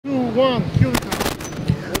one, Hurricane.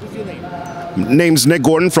 What is your name? Name's Nick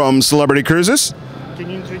Gordon from Celebrity Cruises. Can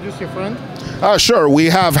you introduce your friend? Sure, we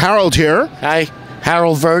have Harold here. Hi,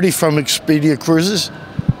 Harold Verdi from Expedia Cruises.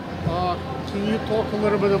 Can you talk a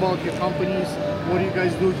little bit about your companies? What do you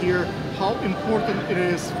guys do here? How important it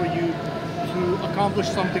is for you to accomplish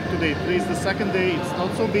something today? Today's the second day, it's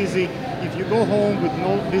not so busy. If you go home with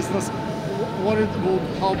no business, what it will,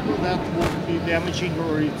 how that will be damaging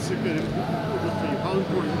or it's good for you? How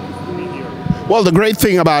important is it to be here? Well, the great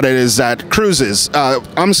thing about it is that cruises,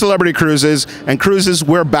 I'm Celebrity Cruises, and cruises,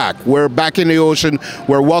 we're back. We're back in the ocean.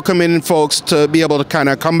 We're welcoming folks to be able to kind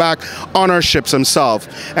of come back on our ships themselves.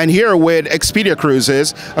 And here with Expedia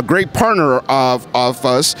Cruises, a great partner of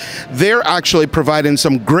us, they're actually providing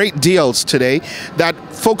some great deals today that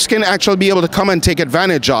folks can actually be able to come and take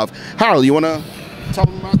advantage of. Harold, you want to tell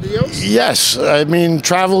them about the deals? Yes, I mean,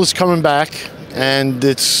 travel is coming back, and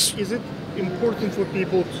it's... Is it important for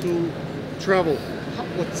people to travel?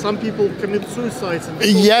 But some people commit suicides and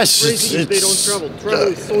yes, crazy if they don't travel. Travel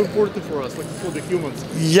is so important for us, like for the humans.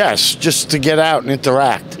 Yes, just to get out and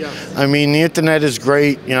interact. Yes. I mean, the internet is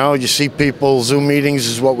great. You know, you see people. Zoom meetings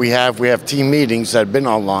is what we have. We have team meetings that have been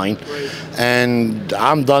online, Right. and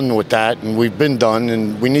I'm done with that, and we've been done,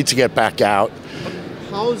 and we need to get back out.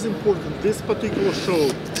 How is important this particular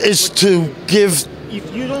show Is to give.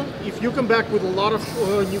 If you come back with a lot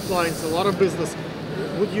of new clients, a lot of business,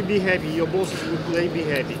 would you be happy? Your bosses, would they be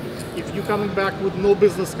happy? If you're coming back with no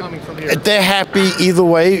business coming from here, They're happy either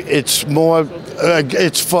way. It's more.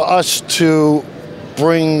 It's for us to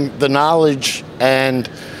bring the knowledge and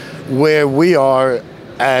where we are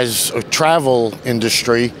as a travel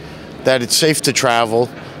industry, that it's safe to travel,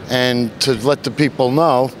 and to let the people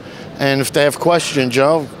know. And if they have questions, you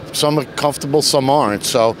know, some are comfortable, some aren't.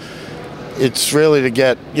 So it's really to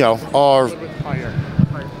get, you know, our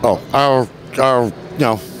you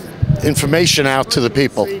know, information out to the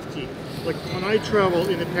people. Safety. Like when I traveled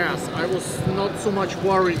in the past, I was not so much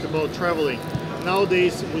worried about traveling.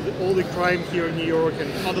 Nowadays, with all the crime here in New York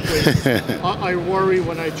and other places, I worry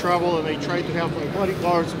when I travel, and I try to have my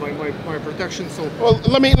bodyguards, my protection. So, well,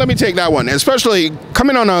 let me take that one. Especially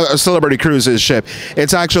coming on a Celebrity Cruises ship,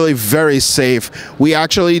 it's actually very safe. We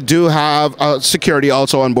actually do have security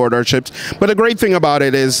also on board our ships. But the great thing about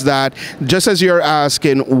it is that, just as you're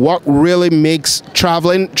asking, what really makes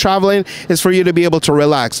traveling is for you to be able to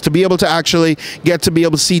relax, to be able to actually get to be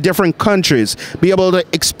able to see different countries, be able to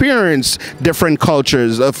experience different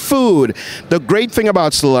cultures of food. The great thing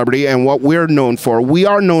about Celebrity and what we're known for, we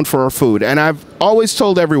are known for our food. And I've always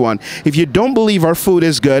told everyone, if you don't believe our food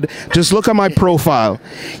is good, just look at my profile.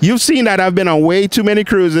 You've seen that I've been on way too many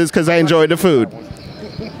cruises because I enjoy the food.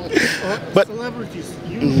 But celebrities,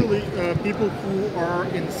 usually people who are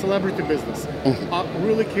in celebrity business,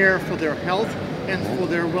 really care for their health and for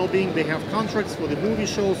their well-being. They have contracts for the movie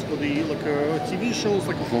shows, for the TV shows,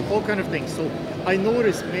 like all kind of things. So I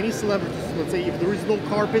noticed many celebrities, let's say if there is no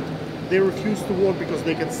carpet, they refuse to walk because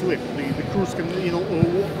they can slip. The crews can, you know,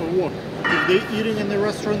 walk. If they're eating in the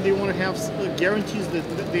restaurant, they want to have guarantees that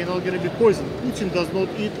they're not going to be poisoned. Putin does not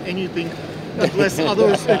eat anything unless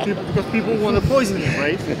others, because people want to poison him,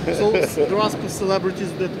 right? So there are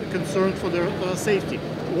celebrities that are concerned for their safety.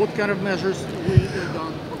 What kind of measures we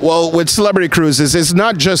done? Well, with Celebrity Cruises, it's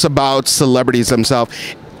not just about celebrities themselves.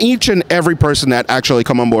 Each and every person that actually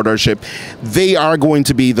come on board our ship, they are going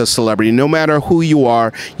to be the celebrity. No matter who you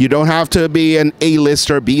are, you don't have to be an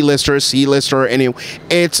A-lister, B-lister, C-lister, or any.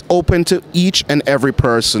 It's open to each and every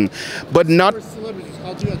person, but not. Celebrities,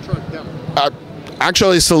 how do you attract them?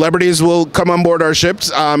 Actually, celebrities will come on board our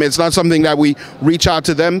ships. It's not something that we reach out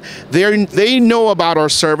to them. They know about our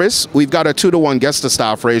service. We've got a 2-to-1 guest to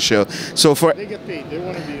staff ratio. So for they get paid, they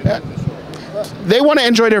want to be. They want to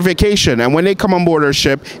enjoy their vacation, and when they come on board our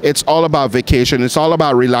ship, it's all about vacation. It's all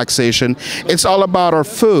about relaxation. It's all about our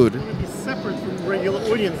food. Separate from regular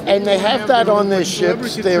audience. And they have that on their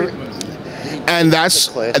ships. And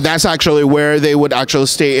that's actually where they would actually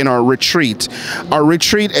stay in our retreat. Our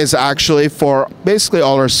retreat is actually for basically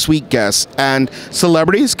all our suite guests, and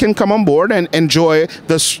celebrities can come on board and enjoy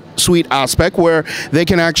the suite aspect where they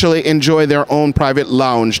can actually enjoy their own private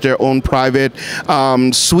lounge, their own private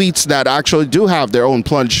suites that actually do have their own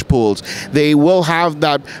plunge pools. They will have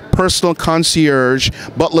that personal concierge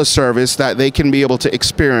butler service that they can be able to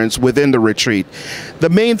experience within the retreat. The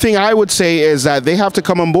main thing I would say is that they have to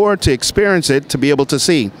come on board to experience it, to be able to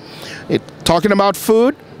see it. Talking about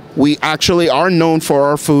food, We actually are known for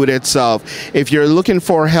our food itself. If you're looking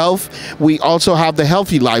for health, we also have the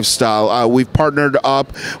healthy lifestyle. We've partnered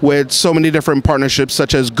up with so many different partnerships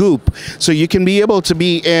such as Goop. So you can be able to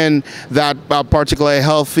be in that particular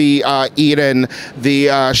healthy eating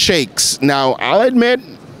the shakes. Now, I'll admit,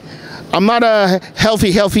 I'm not a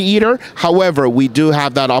healthy eater. However, we do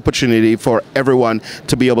have that opportunity for everyone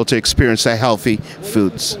to be able to experience the healthy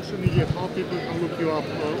foods. Social media, how people can look you up,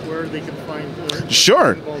 where they can find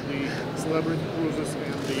Sure. about the Celebrity Cruises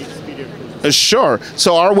and the Expedia Cruises. Sure.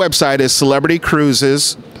 So our website is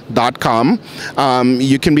celebritycruises.com.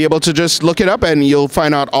 You can be able to just look it up and you'll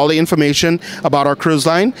find out all the information about our cruise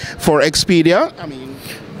line. For Expedia,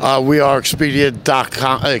 We are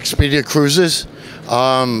Expedia.com, Expedia Cruises.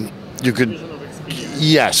 You could,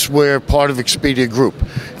 yes, we're part of Expedia Group.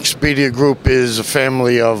 Expedia Group is a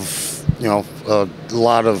family of, a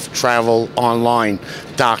lot of travel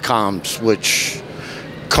online.coms, which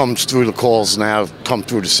comes through the calls now, come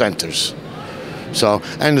through the centers. So,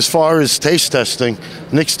 and as far as taste testing,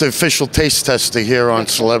 Nick's the official taste tester here on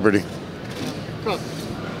Celebrity.